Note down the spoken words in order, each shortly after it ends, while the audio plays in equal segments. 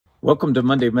Welcome to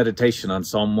Monday Meditation on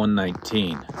Psalm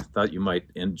 119. Thought you might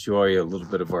enjoy a little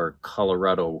bit of our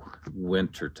Colorado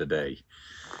winter today.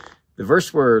 The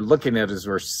verse we're looking at is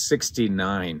verse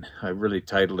 69. I really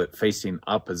titled it Facing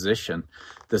Opposition.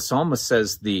 The psalmist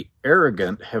says, "The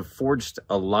arrogant have forged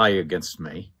a lie against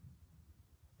me."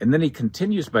 And then he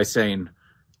continues by saying,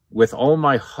 "With all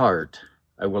my heart,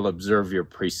 I will observe your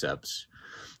precepts."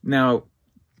 Now,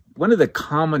 one of the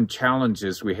common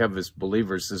challenges we have as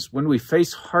believers is when we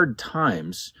face hard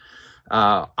times,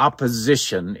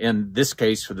 opposition, in this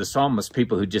case for the psalmist,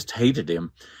 people who just hated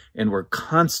him and were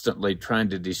constantly trying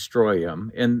to destroy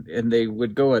him, and they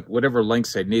would go at whatever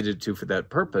lengths they needed to for that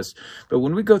purpose. But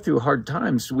when we go through hard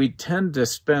times, we tend to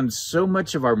spend so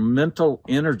much of our mental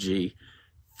energy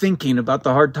thinking about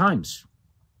the hard times,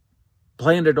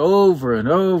 playing it over and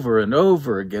over and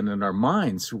over again in our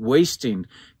minds, wasting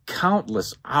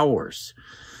countless hours.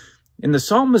 And the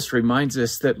psalmist reminds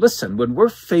us that, listen, when we're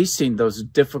facing those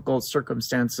difficult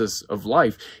circumstances of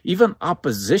life, even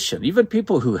opposition, even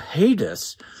people who hate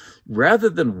us, rather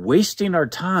than wasting our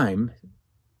time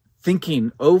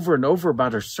thinking over and over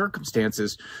about our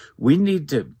circumstances, we need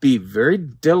to be very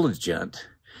diligent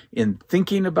in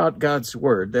thinking about God's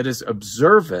word, that is,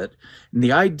 observe it. And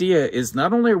the idea is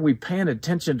not only are we paying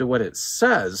attention to what it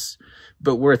says,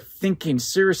 but we're thinking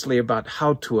seriously about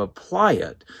how to apply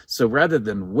it. So rather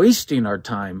than wasting our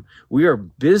time, we are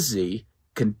busy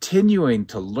continuing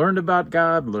to learn about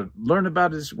God, learn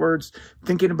about his words,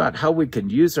 thinking about how we can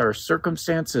use our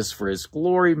circumstances for his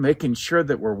glory, making sure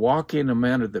that we're walking in a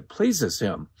manner that pleases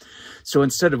him. So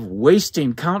instead of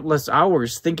wasting countless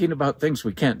hours thinking about things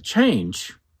we can't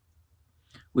change,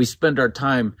 we spend our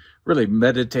time really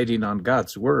meditating on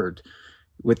God's word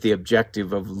with the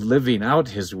objective of living out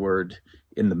his word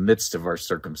in the midst of our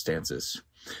circumstances.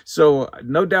 So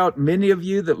no doubt many of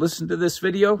you that listen to this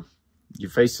video, you're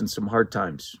facing some hard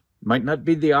times. Might not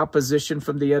be the opposition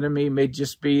from the enemy, may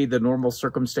just be the normal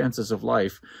circumstances of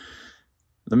life.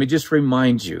 Let me just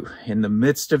remind you, in the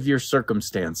midst of your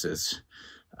circumstances,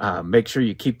 make sure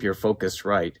you keep your focus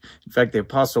right. In fact, the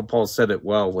Apostle Paul said it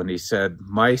well when he said,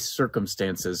 "My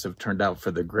circumstances have turned out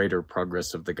for the greater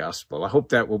progress of the gospel." I hope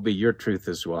that will be your truth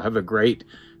as well. Have a great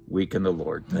week in the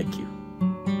Lord. Thank you.